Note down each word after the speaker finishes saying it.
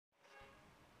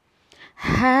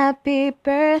Happy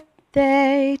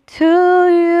birthday to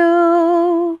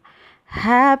you.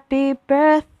 Happy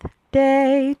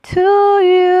birthday to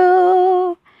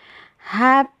you.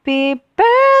 Happy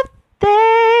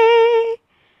birthday.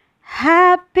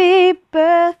 Happy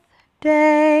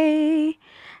birthday.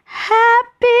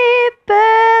 Happy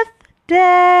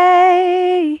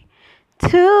birthday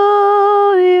to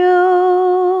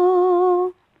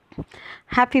you.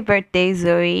 Happy birthday,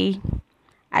 Zoe.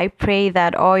 I pray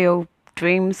that all your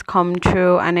dreams come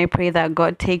true, and I pray that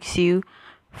God takes you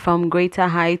from greater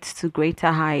heights to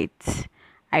greater heights.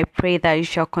 I pray that you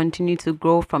shall continue to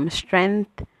grow from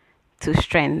strength to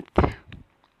strength.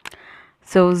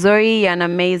 So, Zoe, you're an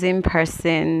amazing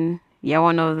person. You're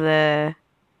one of the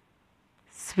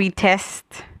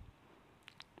sweetest,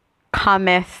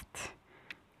 calmest,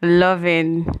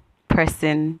 loving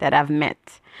person that I've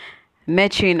met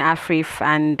you in Afrif,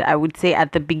 and I would say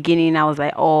at the beginning I was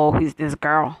like, oh, who's this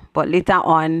girl? But later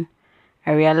on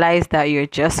I realized that you're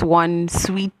just one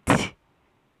sweet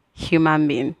human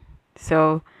being.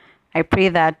 So I pray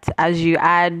that as you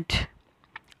add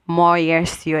more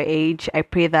years to your age, I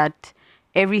pray that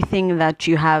everything that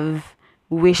you have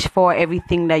wished for,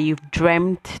 everything that you've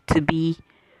dreamt to be,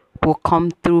 will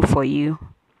come through for you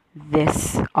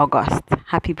this August.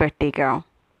 Happy birthday, girl.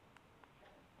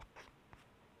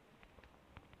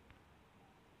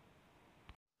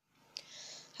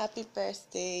 Happy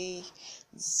birthday,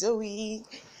 Zoe.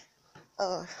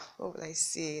 What will I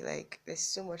say? Like, there's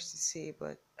so much to say,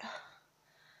 but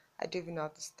I don't even know how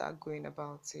to start going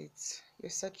about it.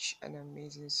 You're such an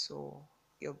amazing soul.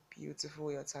 You're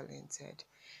beautiful, you're talented,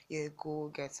 you're a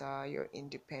goal-getter, you're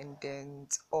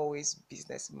independent, always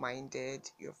business-minded,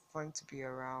 you're fun to be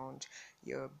around,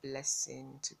 you're a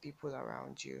blessing to people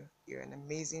around you. You're an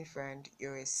amazing friend,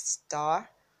 you're a star.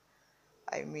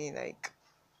 I mean, like,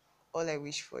 all I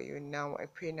wish for you now, I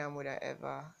pray now more than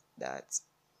ever that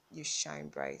you shine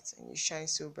bright, and you shine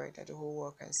so bright that the whole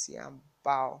world can see and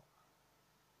bow.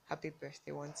 Happy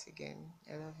birthday once again.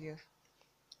 I love you.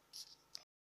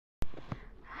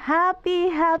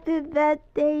 Happy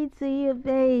birthday to you,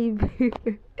 babe.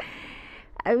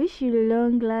 I wish you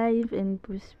long life and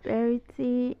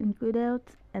prosperity and good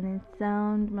health and a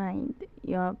sound mind.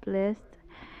 You are blessed.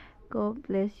 God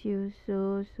bless you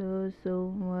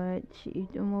so much. You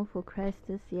do more for Christ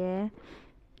this year.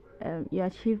 You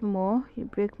achieve more. You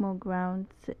break more ground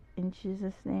in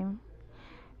Jesus' name.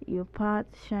 Your path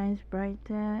shines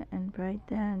brighter and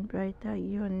brighter and brighter.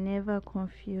 You're never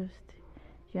confused.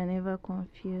 You're never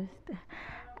confused.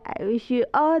 I wish you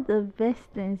all the best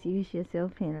things you wish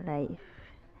yourself in life.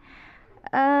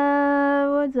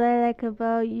 What do I like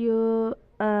about you?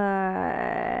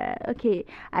 Okay,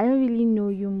 I don't really know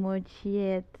you much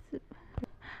yet,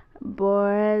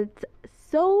 but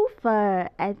so far,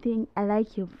 I think I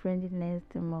like your friendliness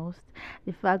the most.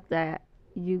 The fact that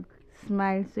you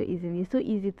smile so easily, it's so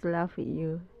easy to laugh with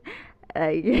you.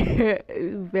 Like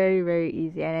very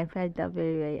easy, and I find that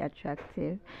very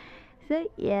attractive. So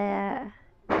yeah,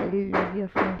 I really love your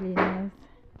friendliness.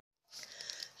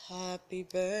 Happy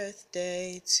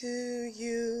birthday to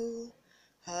you.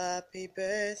 Happy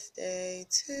birthday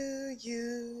to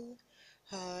you.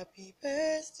 Happy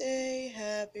birthday,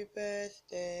 happy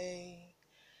birthday.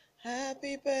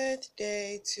 Happy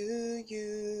birthday to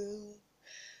you.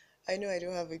 I know I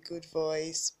don't have a good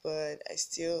voice, but I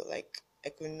still I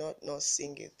could not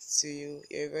sing it to you.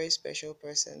 You're a very special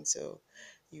person, so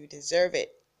you deserve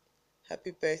it. Happy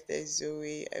birthday,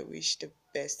 Zoe. I wish the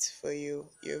best for you.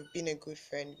 You've been a good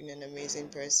friend, been an amazing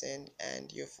person,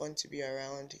 and you're fun to be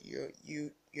around.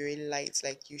 You're a light,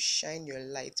 like you shine your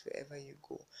light wherever you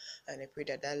go. And I pray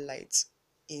that that light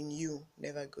in you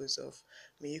never goes off.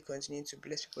 May you continue to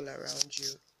bless people around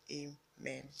you.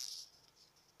 Amen.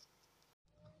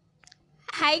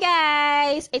 Hi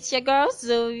guys, it's your girl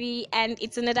Zoe, and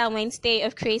it's another Wednesday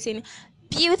of creating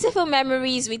beautiful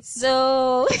memories with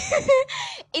Zoe.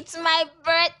 It's my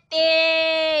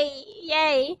birthday!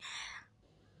 Yay!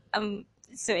 I'm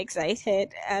so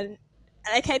excited, and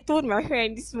like I told my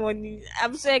friend this morning,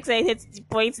 I'm so excited to the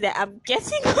point that I'm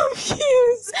getting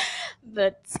confused.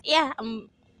 But yeah, I'm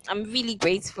really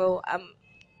grateful.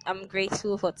 I'm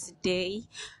grateful for today.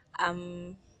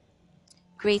 I'm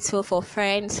grateful for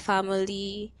friends,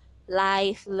 family,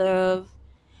 life, love.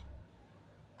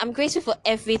 I'm grateful for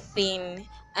everything.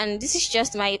 And this is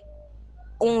just my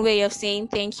own way of saying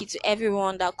thank you to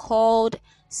everyone that called,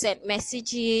 sent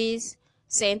messages,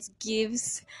 sent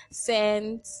gifts,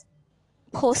 sent,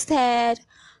 posted,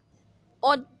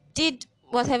 or did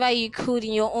whatever you could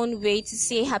in your own way to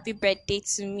say happy birthday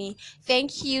to me.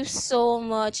 Thank you so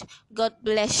much. God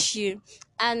bless you.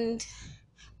 And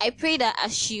I pray that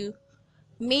as you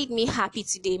made me happy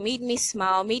today, made me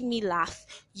smile, made me laugh.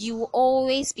 You will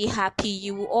always be happy,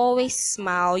 you will always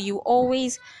smile, you will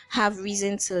always have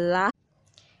reason to laugh.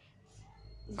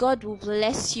 God will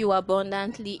bless you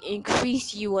abundantly,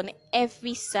 increase you on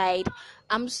every side.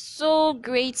 I'm so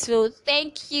grateful.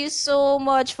 Thank you so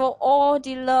much for all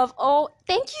the love. Oh,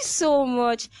 thank you so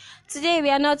much. Today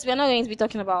we're not going to be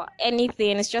talking about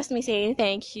anything. It's just me saying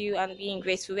thank you and being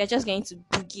grateful. We're just going to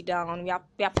boogie down. We are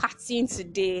partying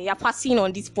today. We are partying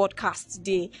on this podcast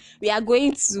today. We are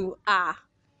going to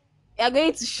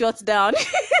shut down.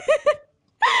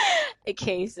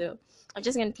 Okay, so I'm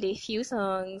just gonna play a few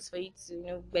songs for you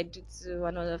to, bedu to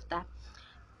and all of that.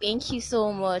 Thank you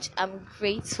so much. I'm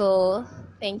grateful.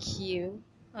 Thank you.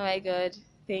 Oh my God.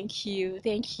 Thank you.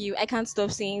 Thank you. I can't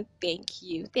stop saying thank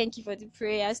you. Thank you for the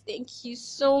prayers. Thank you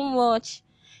so much.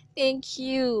 Thank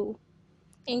you.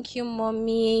 Thank you,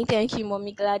 mommy. Thank you,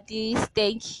 mommy Gladys.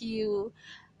 Thank you.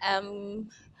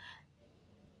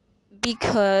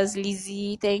 Because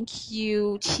Lizzie, thank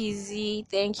you, Cheesy,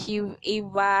 thank you,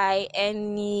 AY,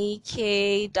 Annie,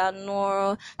 K,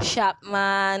 Danor,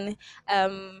 Chapman,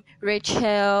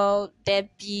 Rachel,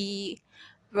 Debbie,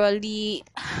 Rolly.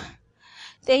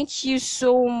 Thank you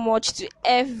so much to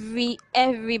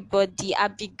everybody,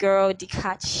 Abigail,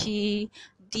 Dikachi,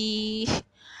 the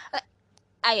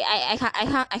I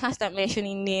can't start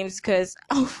mentioning names because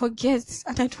I'll forget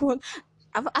and I don't.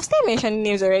 I've started mentioning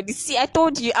names already. See, I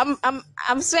told you,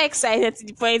 I'm so excited to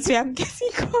the point where I'm getting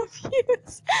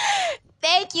confused.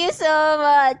 Thank you so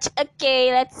much. Okay,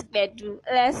 let's bedroom.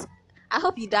 I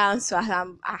hope you dance. So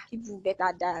people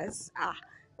better dance.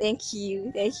 Thank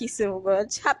you so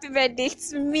much. Happy birthday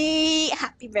to me.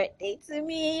 Happy birthday to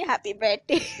me. Happy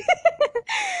birthday.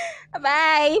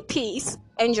 Bye. Peace.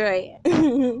 Enjoy.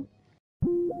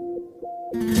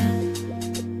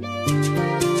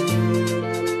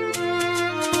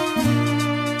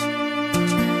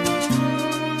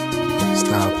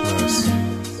 Style Plus,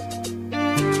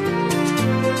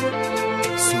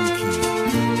 Suki,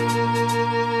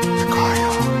 Kaya.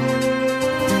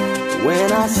 When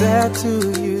I said to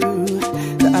you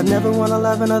that I'd never wanna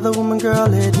love another woman,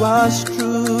 girl, it was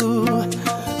true.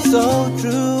 So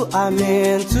true, I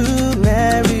meant to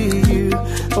marry you.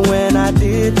 And when I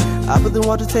did, I wouldn't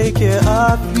want to take care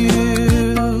of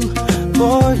you.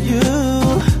 For you,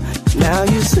 now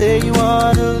you say you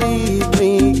wanna leave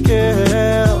me,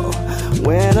 girl.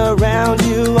 When around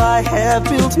you I have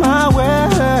built my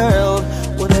world.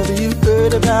 Whatever you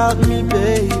heard about me,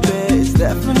 baby, it's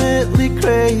definitely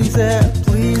crazy.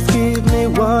 Please give me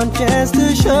one chance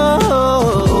to show.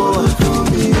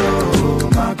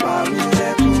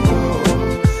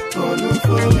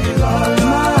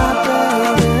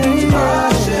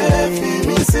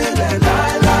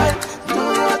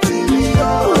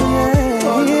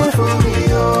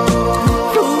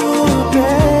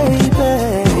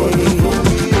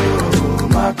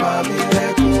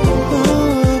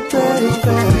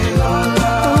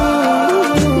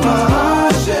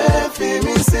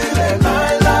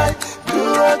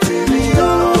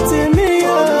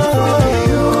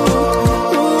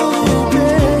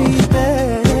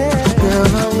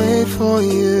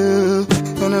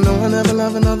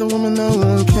 Another woman no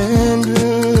one can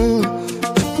do.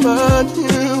 But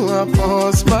you, I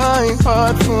pause my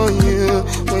heart for you.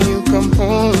 When you come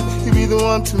home, you be the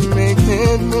one to make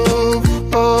it move.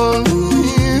 Only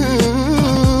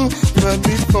you. But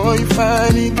before you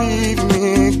finally leave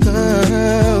me,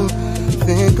 girl,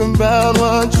 think about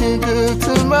what you do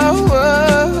to my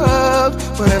world.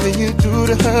 Whatever you do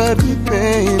to hurt me,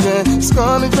 baby, it's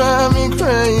gonna drive me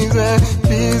crazy.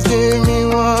 Please give me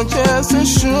one chance to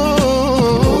show.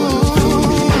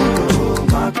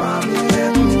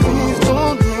 Please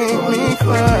don't make me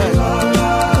cry.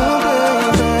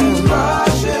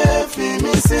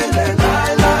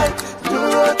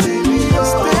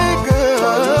 Stay good.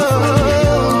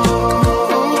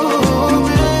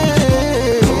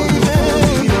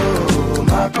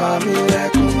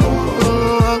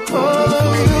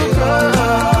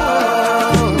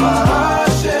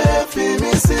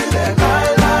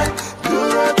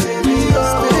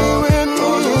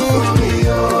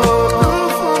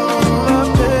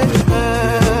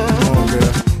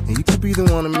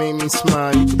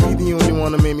 Smile. You could be the only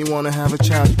one that made me want to have a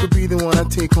child. You could be the one I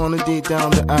take on a date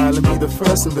down the aisle and be the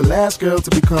first and the last girl to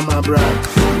become my bride.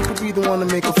 You could be the one to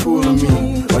make a fool of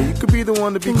me, or you could be the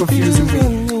one to be confusing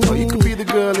me, or you could be the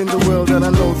girl in the world that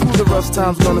I know through the rough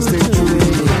times gonna stay true to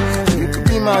me. You could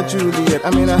be my Juliet. I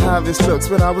mean, I have his looks,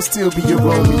 but I will still be your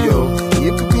Romeo.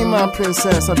 You could be my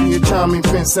princess, I'll be a charming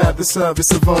prince at the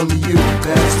service of only you.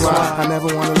 That's why I never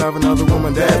wanna love another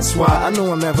woman. That's why I know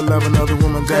I'll never love another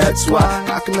woman. That's why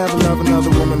I can never love another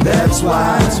woman. That's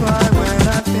why. That's why when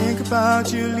I think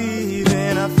about you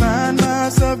leaving, I find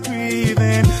myself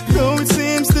grieving. Though it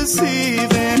seems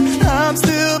deceiving, I'm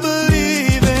still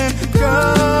believing.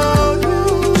 Girl,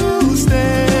 you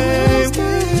stay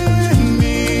with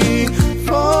me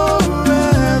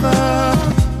forever,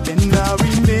 and I'll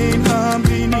remain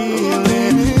humbly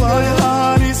kneeling while your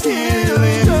heart is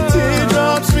healing.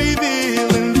 Teardrops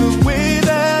revealing the way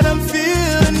that I'm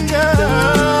feeling,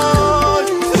 girl.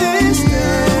 Please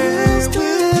stay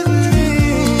with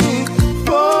me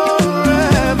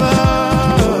forever.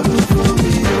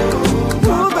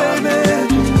 Oh, baby,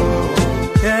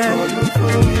 yeah.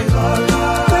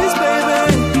 Please, baby.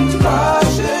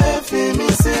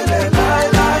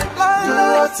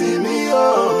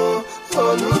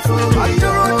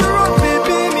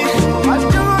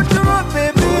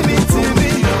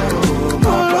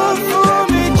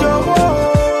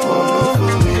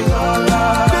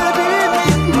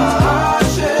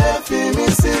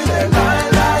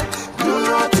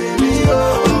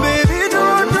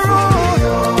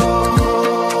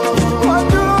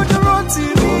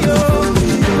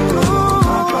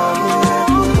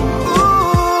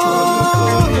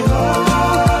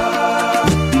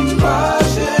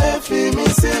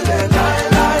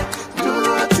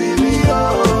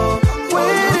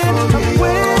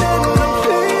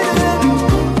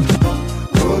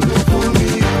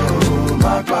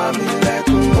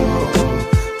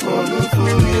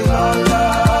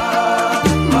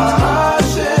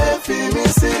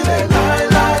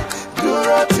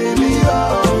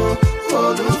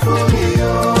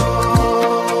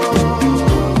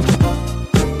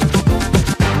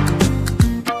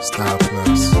 Star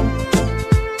Plus,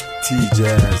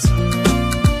 T-Jazz,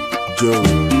 Joe,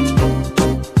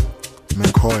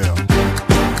 McCoy,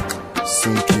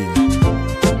 Suki.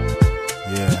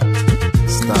 Yeah,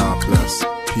 Star Plus,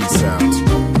 peace out.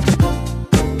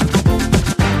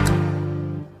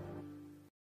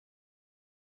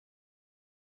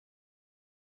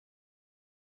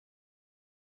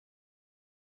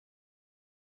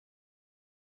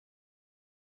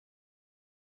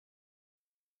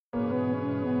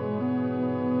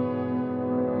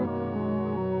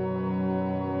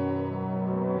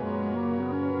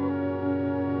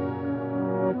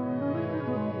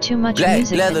 Too much Black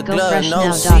music leather at glove, no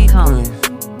GoFreshNow.com.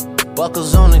 sequins.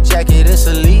 Buckles on the jacket, it's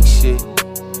elite shit.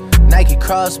 Nike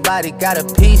crossbody got a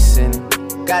piece in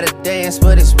it. Gotta dance,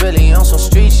 but it's really on some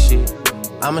street shit.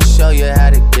 I'ma show you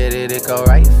how to get it. It go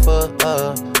right foot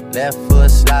up, left foot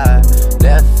slide,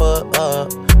 left foot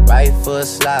up, right foot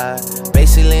slide.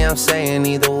 Basically, I'm saying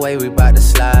either way, we bout to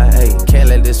slide. Hey, can't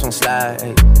let this one slide.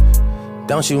 Hey.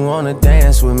 Don't you wanna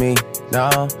dance with me?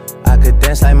 No, I could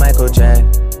dance like Michael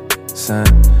Jackson.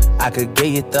 I could get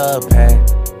you the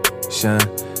passion.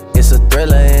 It's a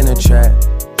thriller in a trap.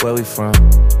 Where we from?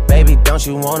 Baby, don't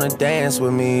you wanna dance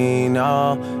with me?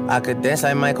 No, I could dance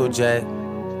like Michael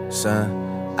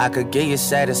Jackson. I could get you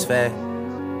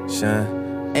satisfaction.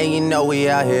 And you know we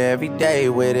out here every day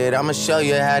with it. I'ma show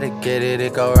you how to get it.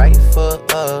 It go right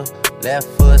foot up, left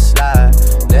foot slide,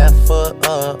 left foot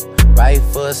up, right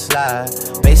foot slide.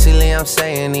 Basically, I'm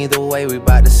saying either way, we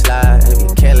bout to slide. Hey,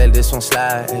 can't let this one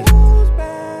slide. Hey.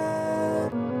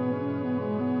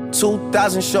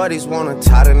 2,000 shorties wanna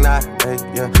tie the knot, hey,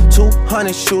 yeah.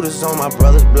 200 shooters on my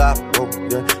brother's block, oh,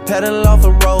 yeah. Pedal off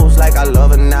the roads like I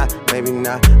love or not, maybe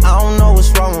not. I don't know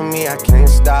what's wrong with me, I can't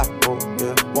stop, oh,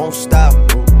 yeah. Won't stop,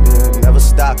 oh, yeah, never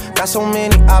stop. Got so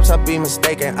many ops, I be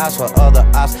mistaken ops for other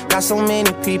ops. Got so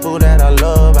many people that I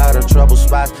love out of trouble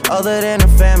spots. Other than the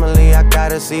family, I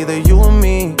got it's either you or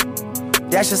me.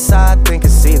 That's just how I think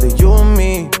it's either you or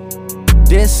me.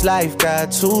 This life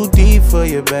got too deep for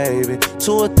you, baby.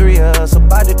 2 or 3 of us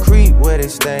about to creep where they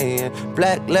stayin'.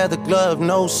 Black leather glove,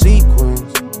 no sequins.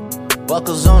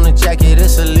 Buckles on the jacket,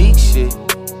 it's elite shit.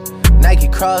 Nike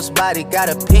crossbody got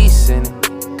a piece in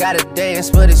it. Gotta dance,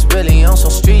 but it's really on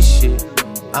some street shit.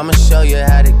 I'ma show you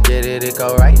how to get it. It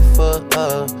go right foot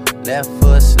up, left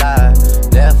foot slide,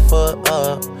 left foot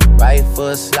up, right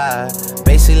foot slide.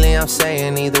 Basically, I'm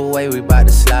saying either way, we bout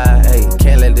to slide. Hey,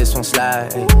 can't let this one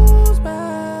slide. Hey.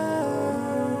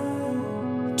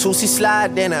 2C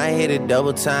slide, then I hit it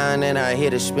double time, then I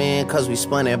hit a spin, cause we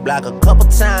spun that block a couple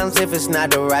times. If it's not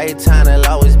the right time, there'll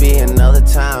always be another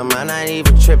time. I'm not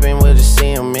even tripping, we'll just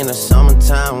see him in the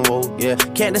summertime, whoa, yeah.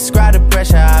 Can't describe the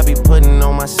pressure I be putting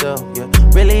on myself, yeah.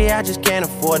 Really, I just can't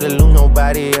afford to lose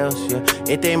nobody else, yeah.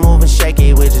 If they moving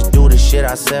shaky, we just do the shit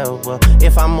ourselves. Well,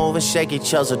 if I'm moving shaky,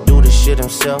 Chelsea do the shit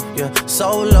himself, yeah.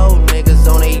 Solo niggas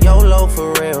on a YOLO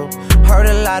for real. Heard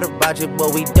a lot about you,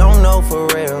 but we don't know for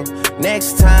real.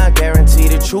 Next time, guarantee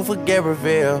the truth will get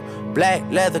revealed. Black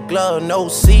leather glove, no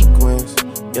sequins.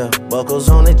 Yeah, buckles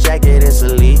on the jacket, it's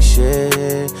elite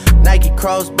shit. Nike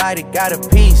crossbody got a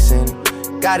piece in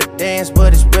it. Gotta dance,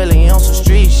 but it's really on some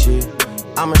street shit.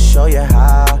 I'ma show you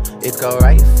how. It go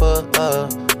right foot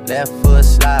up, left foot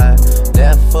slide.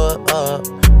 Left foot up,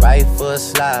 right foot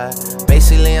slide.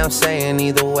 Basically, I'm saying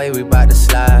either way, we bout to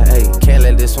slide. Hey, can't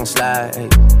let this one slide. Hey.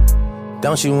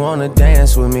 Don't you wanna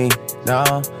dance with me?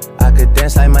 No, I could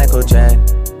dance like Michael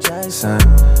Jackson.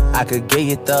 I could get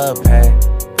you the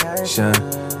passion.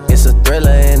 It's a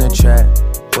thriller in a trap.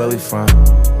 Where we from?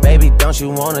 Baby, don't you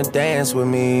wanna dance with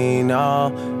me?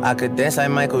 No, I could dance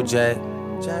like Michael Jackson.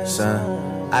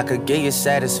 I could get you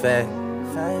satisfaction.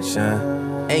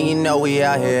 And you know we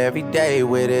out here every day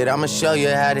with it. I'ma show you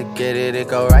how to get it. It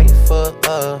go right foot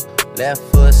up, left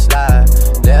foot slide.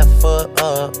 Left foot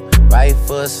up, right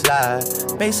foot slide.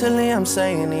 Basically, I'm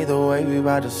saying either way, we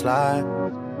about to slide.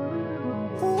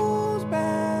 Who's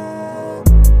back?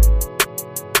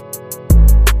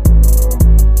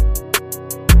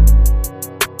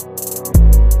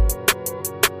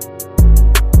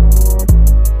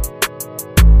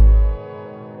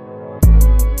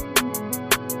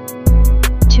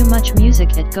 Too much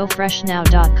music at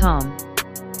gofreshnow.com.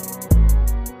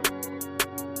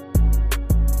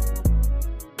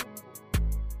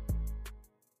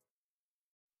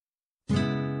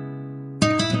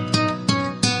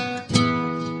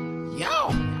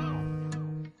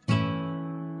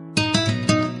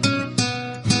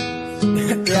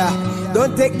 Yeah,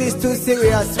 don't take this too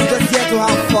serious. We're just here to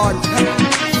have fun.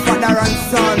 Father and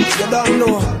son, you don't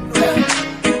know.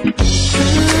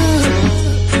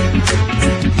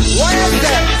 What is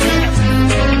that?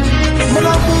 When I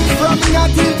moved from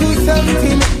nothing to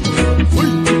something,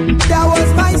 that was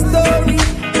my story.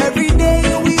 Every day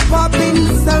we popping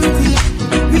something.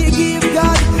 We give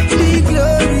God the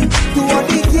glory to all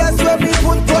the years where we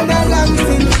put on a long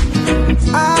thing.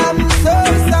 I'm so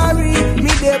sorry,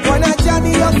 me there on a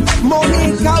journey of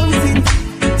money counting.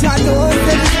 Jado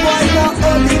said this boy not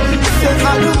only. Say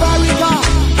Alubarika,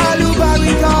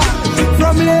 Alubarika,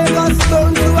 from Lagos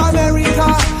down to America.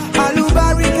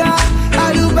 Alubarika,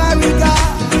 Alubarika,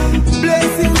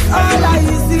 blessings all I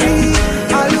see.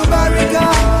 Alubarika,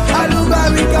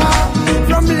 Alubarika,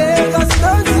 from Lagos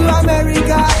down to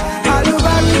America.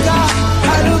 Alubarika,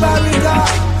 Alubarika,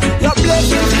 your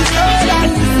blessings is all I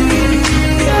see.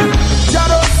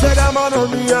 Jado said I'm on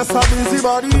me as a busy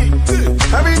body.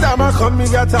 Every time I come, me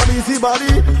get a busy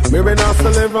body. Me been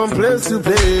hustling from place to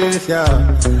place,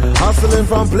 yeah. Hustling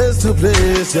from place to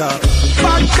place, yeah.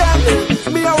 Back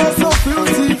then, me I was so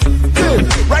filthy.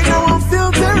 Yeah. Right now I'm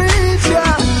filthy rich,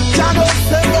 yeah. Jado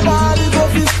said your body go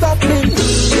be stopping.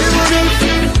 Even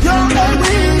if you're a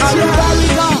rich,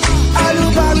 Alubarika,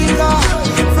 Alubarika,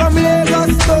 from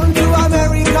Lagos down to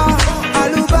America.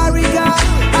 Alubarika,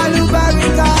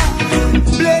 Alubarika,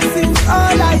 blessings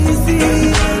all I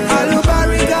see.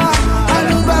 Alubarika,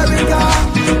 Alubarika,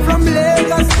 from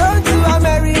Lagos down to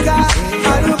America.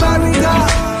 Alubarika,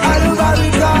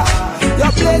 Alubarika,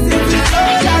 your blessings is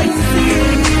all I see.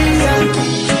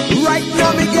 Right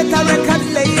now me get a record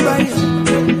label,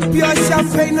 pure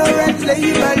champagne, no red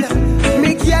label.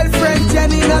 Me girlfriend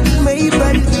Jenny, not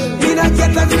Mabel. Me not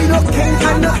get a me no Ken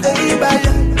and no Abel.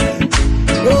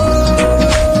 Oh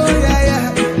yeah yeah,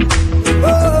 oh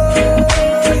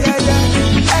yeah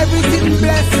yeah. Everything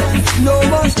blessed, no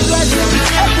more stress.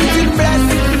 Everything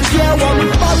blessed. Yeah, one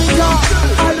barika,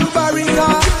 Alubarika,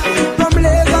 from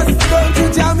Lagos down to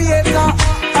Jamaica.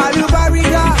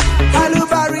 Alubarika,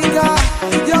 Alubarika,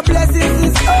 your blessings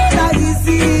is all I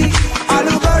see.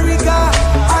 Alubarika,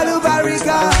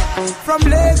 Alubarika, from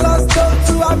Lagos down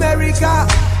to America.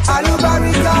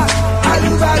 Alubarika,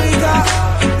 Alubarika,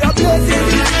 your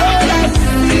blessings is all I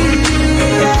see.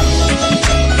 Yeah.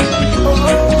 Oh,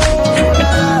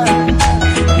 yeah.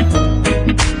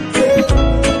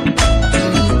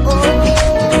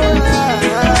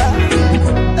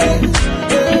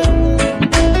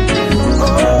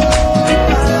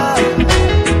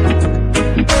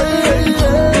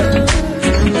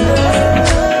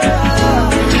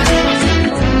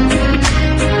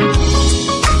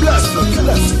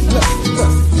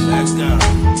 Let's go.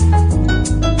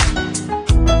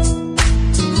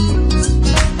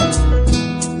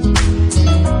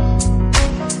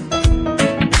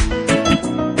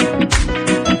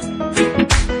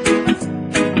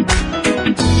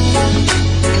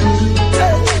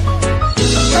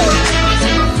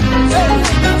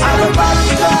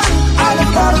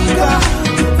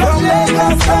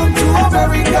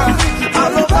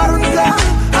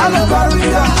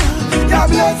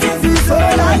 blessings is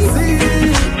all I see.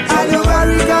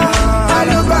 Alubarika,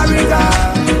 Alubarika,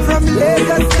 from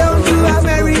Lagos down to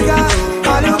America.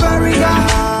 Alubarika,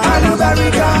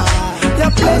 Alubarika,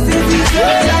 your blessings is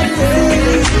all I see.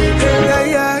 Yeah,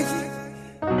 yeah.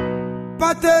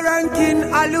 Pater ranking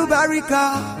Alubarika,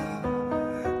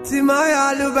 Timaya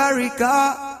Alubarika,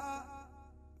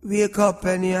 wake up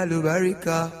any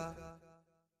Alubarika.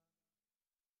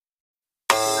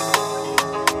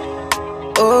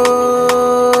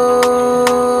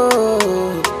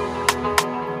 Oh,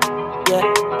 yeah,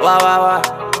 wow.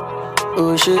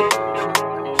 Oh shit,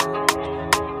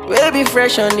 we'll be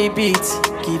fresh on the beat,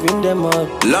 giving them all.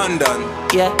 London.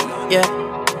 Yeah.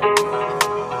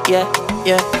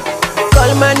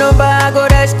 Call my number, I go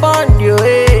respond you,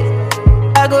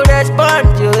 I go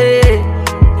respond you,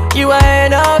 You are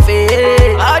enough,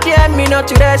 How dare me not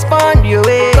to respond you,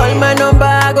 Call my number,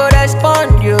 I go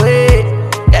respond you,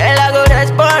 Girl, I go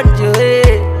respond you,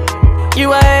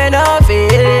 You are enough,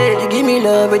 You give me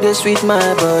love with the sweet my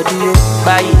body,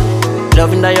 Bye,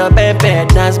 loving that your pepe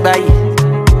dance, bye.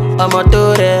 I'ma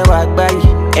do the walk, bye.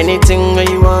 Anything that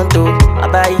you want to, I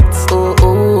buy it.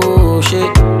 Oh,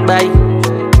 shit, bye.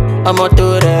 I'ma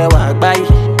do the walk, bye.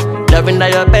 Loving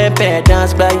that your pepe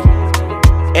dance, bye.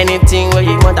 Anything where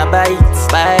you want, I buy it,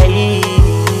 bye.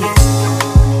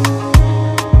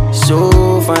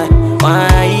 So fine,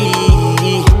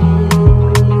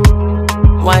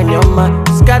 why your man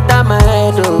scatter my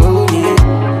head, oh yeah.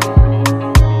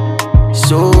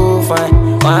 So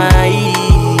fine,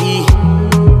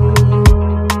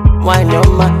 why your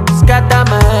man scatter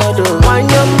my head, oh. Why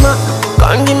your man,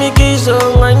 come give me kiss,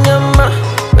 oh. Why your man,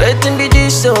 waiting be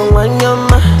this, oh. Why your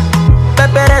man,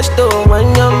 pepper resto, why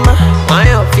your man, why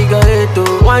your figure eight,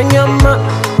 oh. Why your man,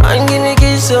 come give me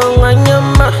kiss, oh. Why your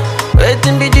man,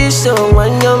 waiting be this, oh. Why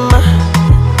your man,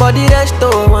 body resto,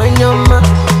 why your man,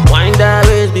 wind that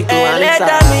waist because I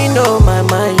let me know my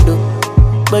mind, oh.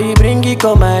 But you bring it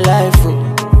on my life, oh.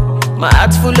 My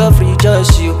heart's full of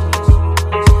rejoice, you.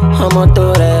 I'm on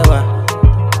Torewa,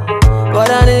 but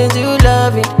I need you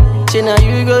loving. Say now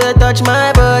you gonna touch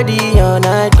my body all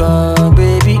night long,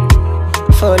 baby.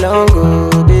 For long, go,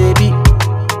 baby.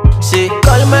 Say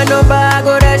call my number, I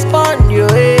go respond you,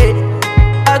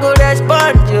 I go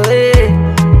respond you,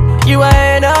 You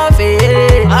are enough,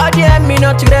 How dare me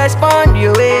not to respond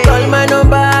you, Call my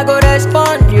number, I go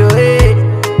respond you,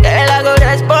 Girl, I go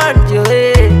respond you,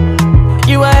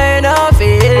 You are enough,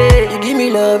 You give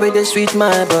me love with the sweet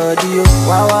my body, oh.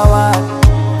 Wow.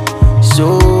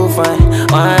 So fine,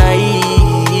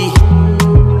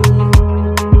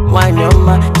 why your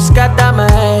man scatter my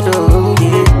head, oh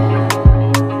yeah.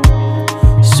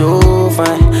 So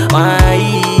fine,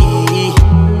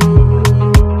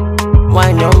 why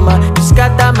your man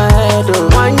scatter my head, oh.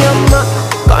 Why your man,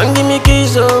 come give me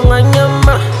kiss, oh. Why your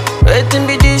man, waiting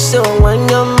be this, oh. Why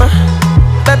your man,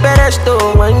 pepper resto,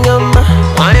 why your man,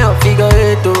 why your figure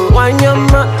eight, oh. Why your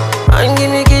man, come give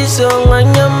me kiss, oh. Why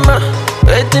your man,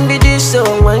 waiting be this,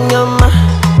 oh. Why your man,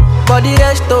 body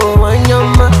resto, why your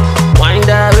man, wind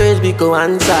that waist because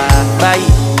answer, bye.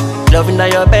 Loving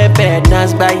that your pepe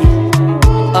dance, bye.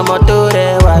 I'ma do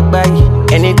the walk, bye.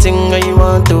 Anything that you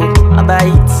want to, I buy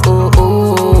it.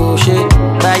 Oh, shit,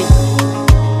 bye.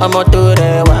 I'ma do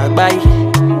the walk, bye.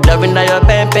 Loving that your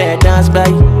pepe dance,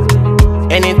 bye.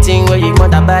 Anything where you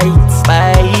want, I buy it,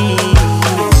 bye.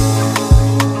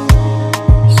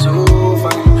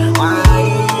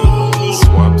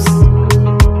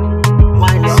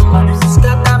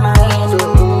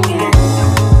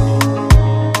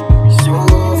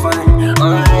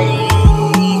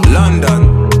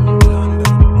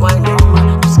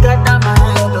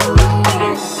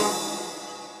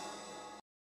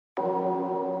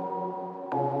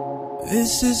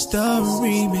 This is the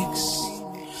remix.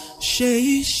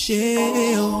 Shay,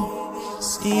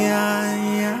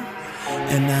 yeah.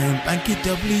 And I'm Banky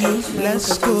W,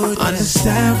 let's go.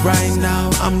 Understand right now,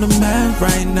 I'm the man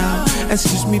right now.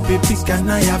 Excuse me baby, can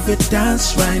I have a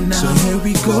dance right now? So here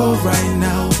we go right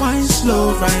now, wine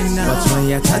slow right now. But when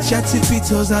you touch your tippy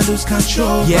toes, I lose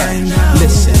control right now.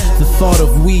 Listen, the thought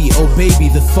of we, oh baby,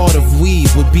 the thought of we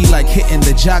would be like hitting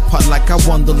the jackpot, like I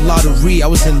won the lottery. I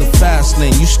was in the fast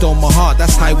lane, you stole my heart,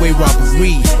 that's highway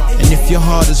robbery. And if your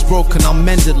heart is broken, I'll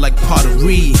mend it like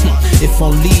pottery. If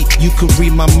only you could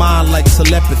read my mind like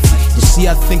telepathy. You see,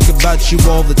 I think about you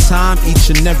all the time, each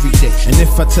and every day. And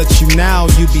if I touch you now,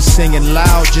 you be singing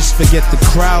loud. Just forget the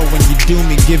crowd. When you do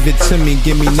me, give it to me,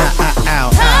 give me now,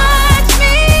 out. Touch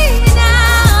me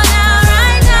now,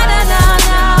 right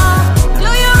now. Do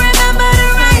you remember the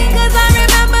rain? 'Cause I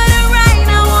remember the rain.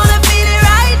 I wanna feel it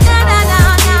right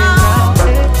now.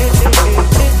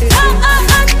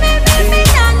 Touch me, baby.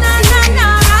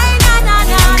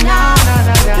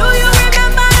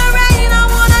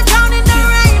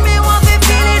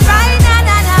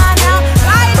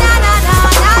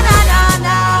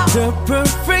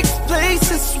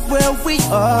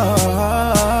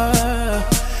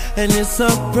 and it's a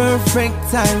perfect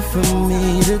time for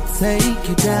me to take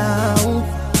you down.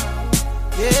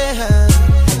 Yeah.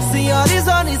 See all these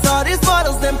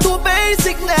models, them too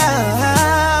basic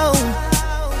now.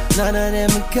 None of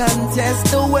them can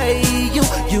test the way you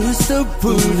used to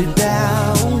put it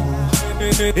down.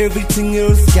 Everything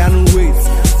else can wait.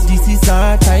 This is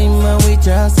our time and we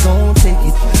just gon' take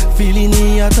it. Feeling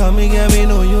in your tummy, girl, me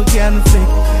know you can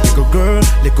fake. Little girl,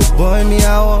 little boy, me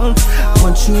I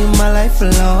want you in my life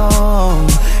long.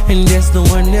 And there's no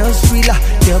one else realer.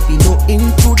 There'll be no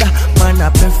intruder. Man, a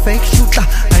perfect shooter.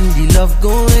 And the love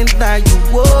going like you.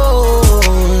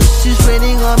 Whoa, she's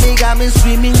raining on me, got me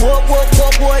screaming. Whoa, whoa,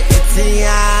 whoa, whoa. It's a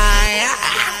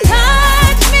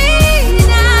Touch me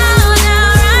now,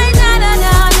 right now,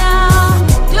 now.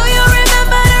 Do you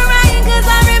remember the rain? 'Cause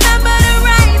I remember the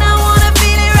rain. I wanna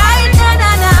feel it right now,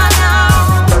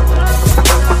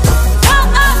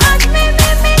 Touch me,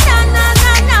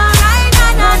 now, right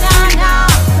now.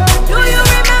 Do you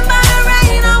remember the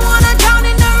rain? I wanna drown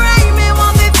in the rain. Me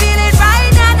want me feel it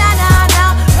right now,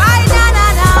 right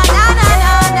now.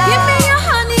 Give me your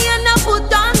honey and I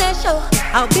put on the show.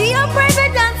 I'll be your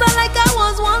private dancer like I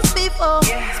was once before.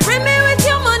 Spray me with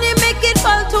your money, make it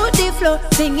fall to the floor.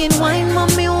 Singing wine,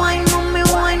 mommy, wine, mommy,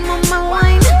 wine, mama,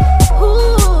 wine.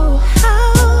 Ooh,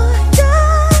 how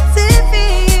does it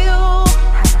feel?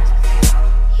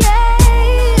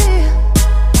 Yeah,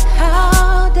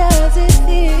 how does it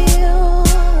feel?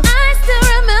 I still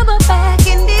remember back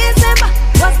in December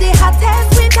was the hottest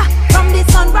winter. From the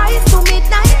sunrise to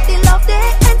midnight, the love they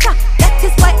enter. That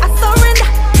is why I surrender.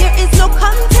 There is no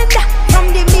contender. From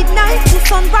the midnight to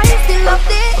sunrise, the love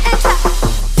they enter.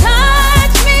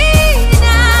 Touch me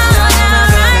now,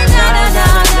 right now.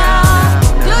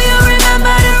 Do you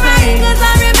remember the rain? 'Cause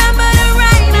I remember the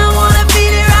rain. I wanna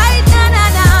feel it right now.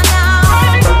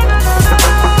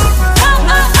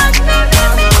 Touch me,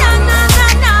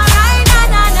 right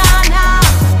now.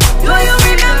 Do you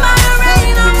remember the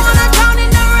rain? I wanna drown in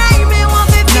the rain. Me want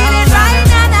me feel it right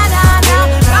now,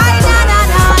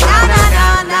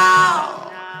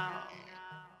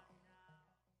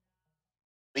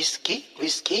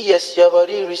 Risky, yes, your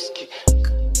body risky.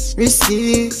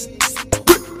 Risky.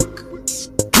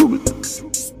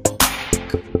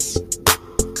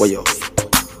 What yo?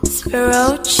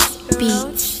 Roach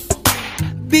Beach.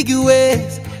 Big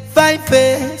ways, 5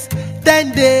 days,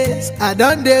 10 days. I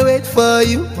don't dare wait for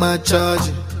you, my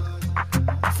charge.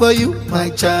 For you, my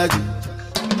charge.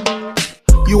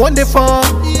 You want the phone?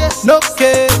 Yes. No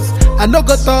case. I no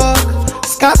go talk.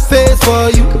 Scarface for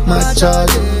you, my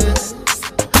charge.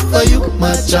 For you,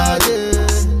 my charge.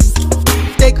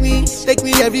 Take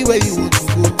me everywhere you want to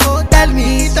go. Oh, tell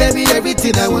me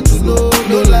everything I want to know.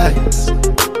 No lies,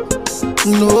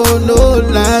 no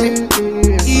lie.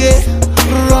 Yeah,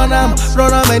 run am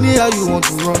anyhow you want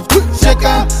to run. Shake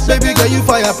am, baby girl, you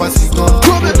fire pass it on.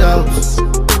 No doubt,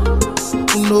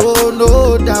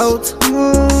 no doubt.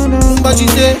 But you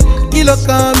say, kilo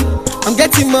come, I'm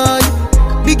getting money,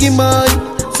 biggie money.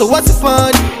 So what's the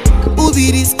fun? Who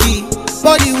be risky?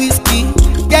 Body whiskey,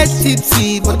 get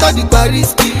tipsy, but all the bar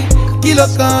risky. Kilo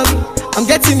come, I'm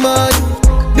getting money,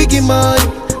 biggie money.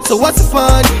 So what's the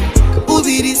fun? Who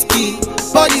be risky?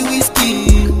 Body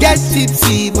whiskey, get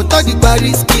tipsy, but all the bar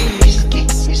risky.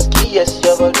 Risky, yes,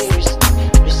 your body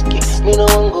risky. Me no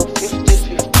one go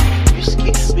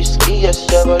 50-50. Risky, yes,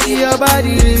 your body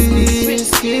risky.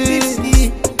 Risky,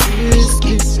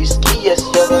 yes,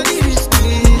 your body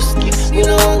risky. Me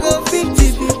no one go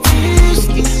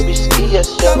 50-50. Risky, yes,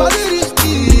 your body risky.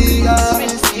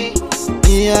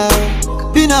 Yeah,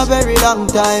 been a very long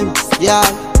time. Yeah,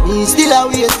 me still a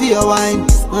wait for your wine.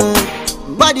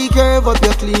 Body curve up,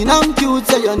 you clean and cute,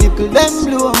 so your nipple them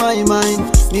blow my mind.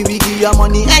 Me we give you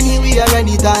money anywhere,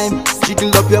 anytime.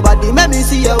 Jiggle up your body, make me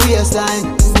see your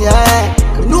waistline. Yeah,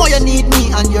 you know you need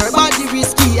me and your body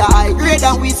risky. I grade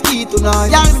than whiskey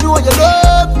tonight. Yeah, you know you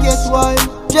love, guess why?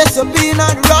 Dress up in a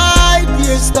right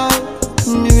hairstyle.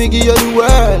 Me we give you the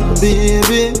world,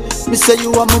 baby. Me say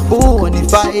you are my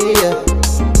bonfire.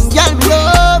 Girl, me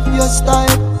love your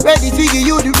style. Ready to give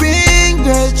you the ring,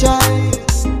 girl, child.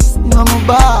 You are my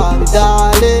Barbie,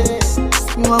 darling.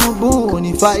 You are my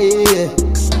bonfire.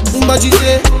 But you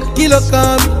say, kilo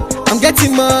come, I'm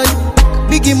getting money,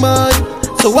 biggie money.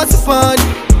 So what's the fun?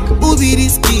 Who be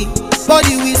risky?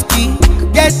 Body whiskey,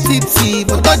 get tipsy,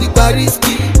 but all the bar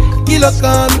risky. Kilo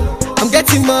come, I'm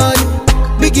getting money,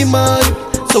 biggie money.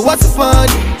 So what's the fun?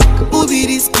 Who be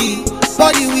risky?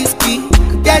 Body whiskey,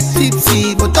 get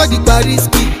tipsy, but all the bar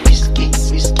risky.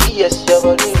 Risky, yes, your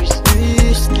body risky.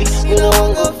 You know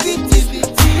I'm go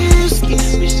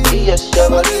 50-50. Risky, yes, your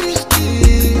body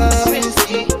risky.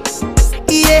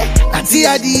 Yeah, and See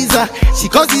Adiza, she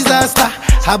cause disaster.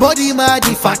 Her body mad,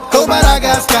 in fact, go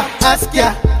Madagascar. Ask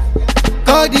ya,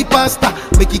 call the pastor.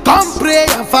 Make it come pray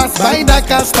and fast, find a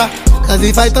caster. Cause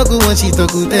if I talk to one, she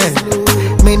talk to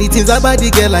 10. Many things about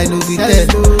the girl I know be tell.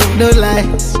 No lie,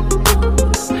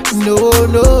 no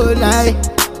lie.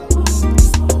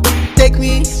 Take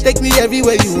me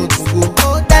everywhere you want to go.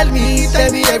 Oh, tell me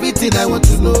everything I want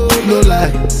to know. No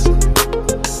lie,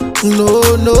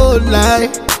 no lie.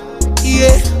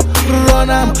 Yeah, run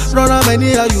am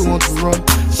anyhow you want to run.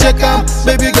 Shake am,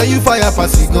 baby girl, you fire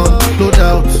pass it gun. No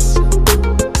doubt,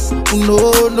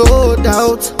 no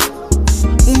doubt.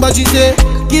 But you say,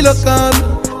 kilo come,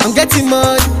 I'm getting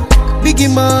money, biggie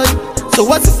money. So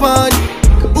what's the fun?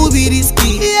 Who be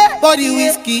risky? Body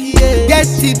whiskey, get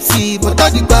tipsy, but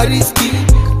all the bar risky.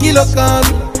 Kilo come,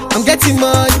 I'm getting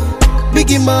money,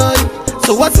 biggie money.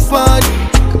 So what's the fun?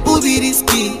 Who be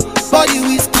risky? Body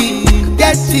whiskey,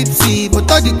 get tipsy,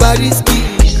 but all the bar risky.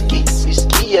 Risky,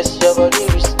 yes, your body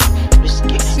risky.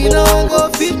 We don't go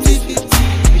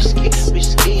 50-50.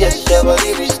 Risky, yes, your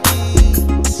body risky.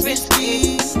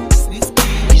 Risky,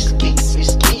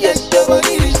 yes, your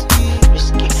body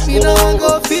risky. we don't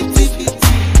go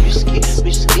 50-50.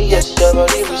 Risky, yes, your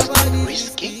body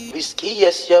risky,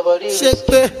 yes, your body risky. Shake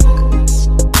me.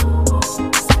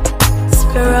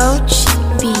 Spiroach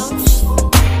Beats.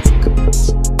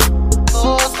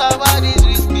 Oh, somebody's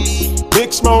risky. Big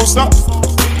Smosa.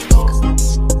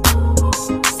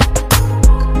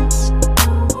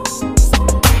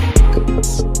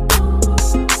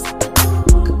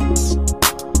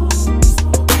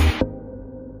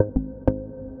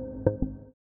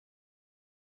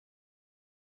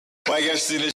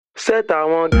 Set I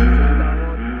want.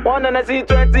 One and I see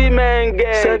 20 men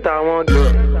gang. Set I want.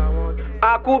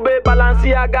 Akube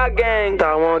Balenciaga gang.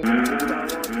 I want.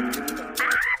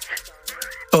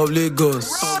 Of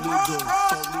Lagos.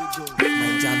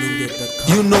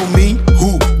 You know me,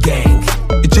 who? Gang.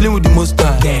 You chilling with the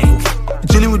Monster. Gang. You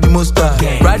chilling with the Monster.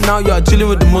 Gang. Right now you are chilling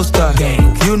with the Monster.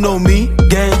 Gang. You know me,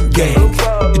 gang, gang.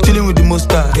 You chilling with the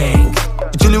Monster. Gang.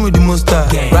 You chilling with the Monster.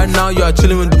 Gang. Right now you are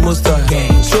chilling with the Monster.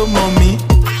 Gang. Show mommy,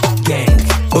 gang.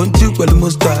 On you with the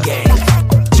Monster. Gang.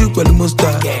 You with the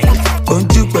Monster. Gang. On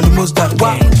you with the Monster.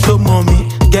 Wow. Show mommy,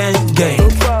 gang, gang.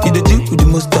 You the Duke with the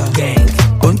Monster. Gang.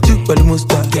 On you with the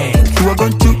Monster. Gang. You are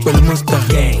going to with the Monster.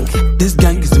 Gang. This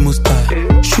gang is the Monster.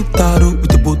 Shoot arrow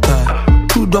with the bow tie.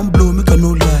 Two don't blow, make a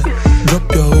no lie.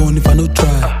 Drop your own if I no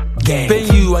try. Gang. Pay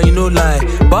you and you no lie.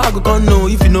 But I go can't know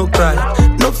if you no cry.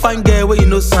 No fine girl where you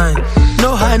no sign.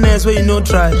 No highness where you no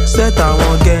try. Set I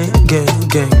want gang, gang,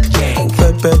 gang, gang.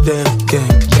 Pepper them,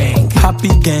 gang, gang. Happy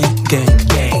gang, gang,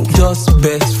 gang. Just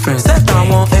best friends. Set I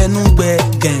want anywhere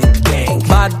gang, gang.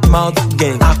 Bad mouth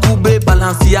gang. Akube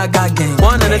Balenciaga gang.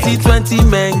 One and I see 20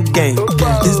 men gang.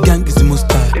 This gang is the most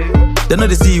tired. They know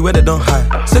they see where they don't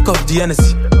hide. Sick of the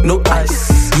NSC, no ice.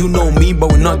 You know me,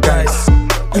 but we're not guys.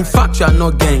 In fact, you are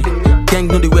not gang. Gang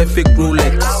don't they wear fake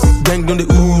Rolex. Gang don't they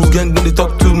ooze. Gang don't they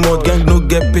talk too much. Gang no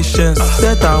get patience.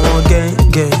 Set I want gang,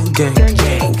 gang, gang,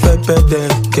 gang. Pepper them,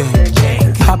 gang,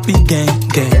 gang. Happy gang,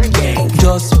 gang, gang.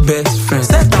 Just best friends.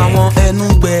 Set I want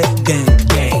anywhere gang,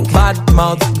 gang. Bad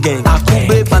mouth gang.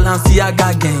 Akube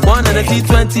Balenciaga gang. One and a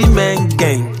T20 men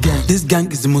gang. This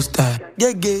gang is the most tired.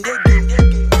 Yeah, yeah,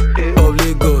 of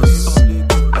Lagos.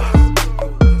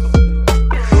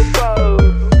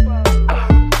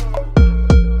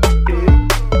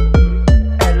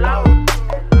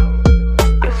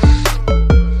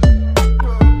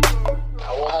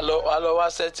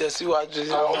 Set your see what you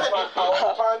know.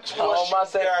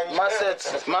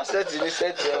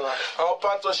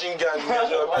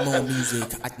 More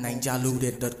music at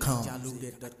ninjaloaded.com.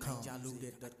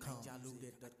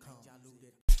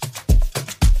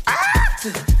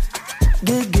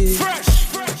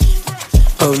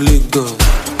 Of Lagos.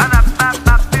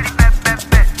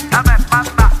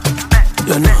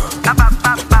 You know.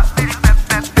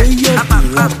 Pay your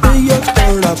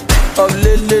rap. Of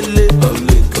Lele.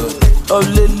 Of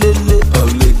Lele,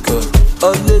 of Lagos,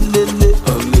 of Lele,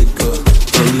 of Lagos,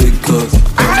 of Lagos,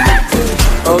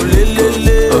 of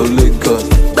Lele, of Lagos,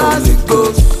 of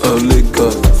Lagos, of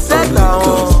Lagos, set down,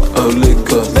 of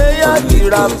Lagos, pay your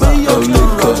of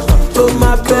Lagos, to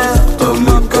my bed, of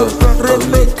Lagos,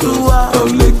 repetua,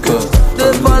 of Lagos, the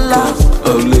bola,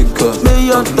 of Lagos, pay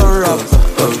your rap,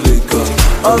 of Lagos,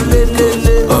 of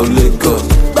Lele, of Lagos,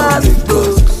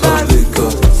 Bastos, of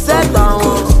Lagos, set down.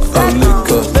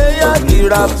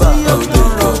 Rapper,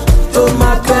 to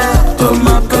my bed,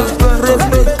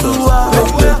 repetua,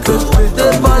 the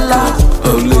bola,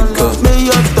 may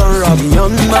your turn rap.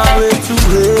 On my way to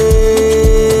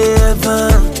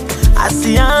heaven, I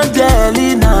see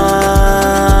Angelina.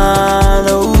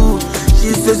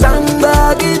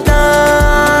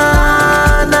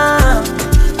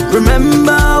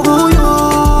 remember who you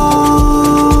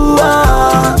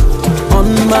are. On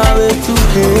my way to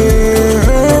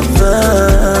heaven,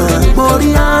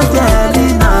 Moria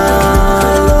Delina,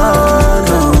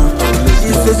 she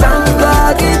says I'm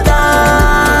glad it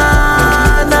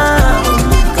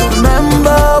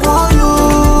remember who you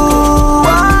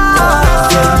are.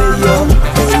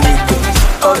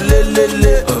 Oh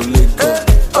lele, oh lele,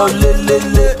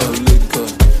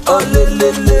 oh lele,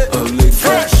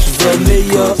 fresh.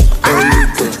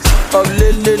 Oh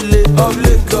lele, oh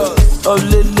Lagos, oh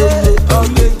lele, oh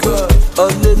Lagos, oh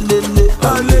lele,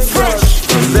 oh fresh.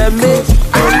 Zeme,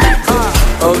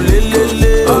 oh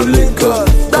lele, oh Lagos,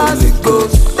 that's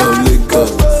goes, oh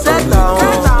Lagos. Set down,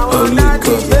 oh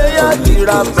Lagos, yeah, the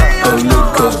rapper, oh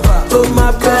Lagos, oh my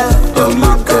bad, oh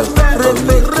my God,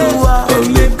 repetua, oh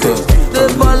Lagos, the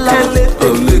bola,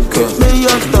 oh Lagos, may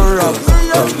your turn up,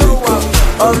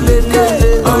 oh lele,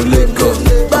 oh Lagos,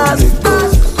 that's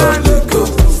goes, oh Lagos.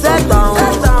 Set down,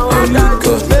 oh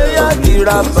Lagos, may your the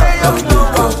rapper,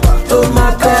 oh my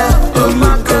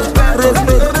God,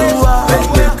 repetua, oh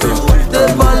Lagos, the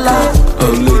bola,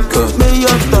 oh Lagos, may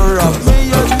your turn up,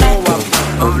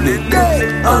 oh Lagos,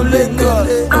 oh Lagos,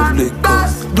 oh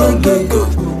Lagos, go go go,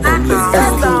 oh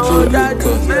Lagos, oh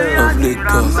Lagos, oh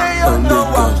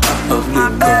Lagos,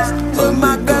 oh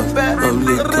my God, oh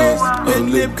Lagos, oh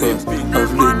Lagos, oh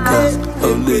Lagos,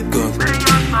 oh Lagos.